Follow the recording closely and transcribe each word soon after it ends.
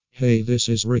Hey, this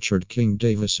is Richard King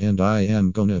Davis, and I am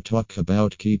gonna talk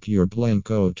about keep your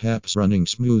Blanco taps running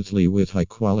smoothly with high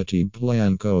quality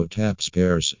Blanco tap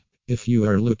spares. If you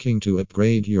are looking to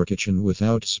upgrade your kitchen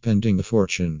without spending a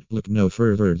fortune, look no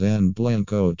further than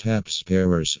Blanco tap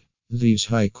spares. These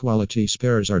high quality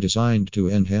spares are designed to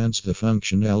enhance the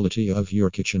functionality of your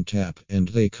kitchen tap, and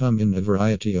they come in a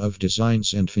variety of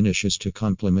designs and finishes to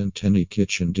complement any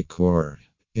kitchen decor.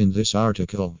 In this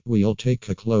article, we'll take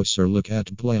a closer look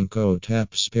at Blanco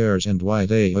tap spares and why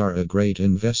they are a great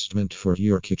investment for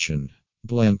your kitchen.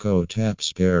 Blanco tap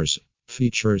spares,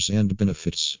 features and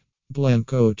benefits.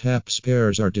 Blanco tap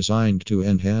spares are designed to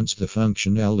enhance the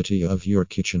functionality of your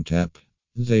kitchen tap.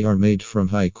 They are made from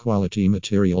high quality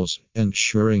materials,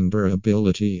 ensuring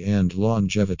durability and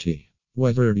longevity.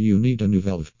 Whether you need a new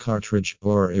valve, cartridge,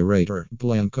 or aerator,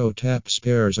 Blanco tap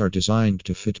spares are designed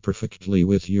to fit perfectly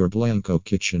with your Blanco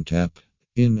kitchen tap.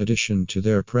 In addition to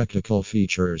their practical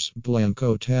features,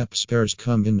 Blanco tap spares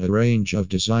come in a range of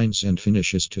designs and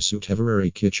finishes to suit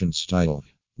every kitchen style.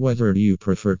 Whether you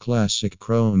prefer classic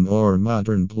chrome or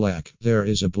modern black, there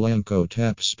is a Blanco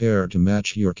tap spare to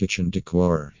match your kitchen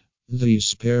decor. These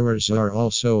spares are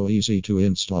also easy to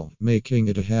install, making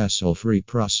it a hassle-free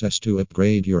process to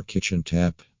upgrade your kitchen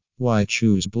tap. Why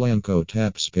choose Blanco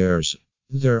tap spares?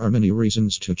 There are many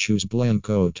reasons to choose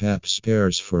Blanco tap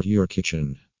spares for your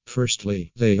kitchen.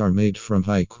 Firstly, they are made from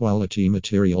high-quality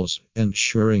materials,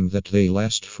 ensuring that they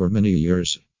last for many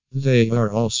years. They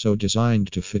are also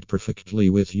designed to fit perfectly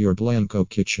with your Blanco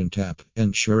kitchen tap,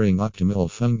 ensuring optimal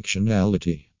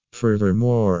functionality.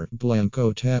 Furthermore,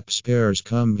 Blanco tap spares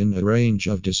come in a range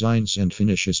of designs and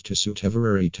finishes to suit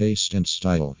every taste and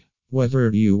style.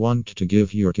 Whether you want to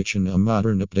give your kitchen a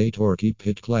modern update or keep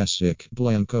it classic,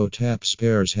 Blanco tap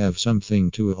spares have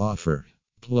something to offer.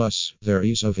 Plus, their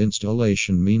ease of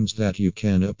installation means that you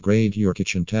can upgrade your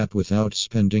kitchen tap without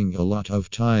spending a lot of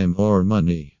time or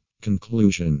money.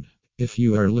 Conclusion: if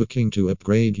you are looking to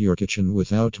upgrade your kitchen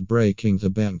without breaking the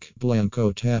bank,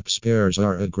 Blanco tap spares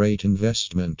are a great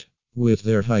investment. With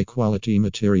their high-quality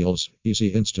materials,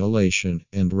 easy installation,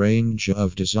 and range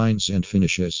of designs and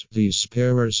finishes, these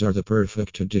spares are the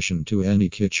perfect addition to any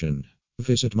kitchen.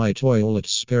 Visit My Toilet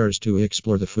Spares to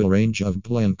explore the full range of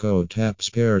Blanco tap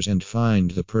spares and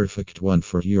find the perfect one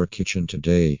for your kitchen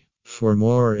today. For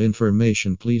more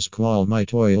information, please call My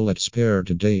Toilet Spare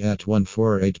today at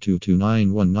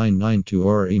 14822919992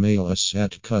 or email us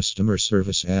at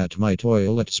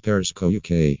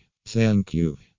customerservice@mytoiletspares.co.uk. Thank you.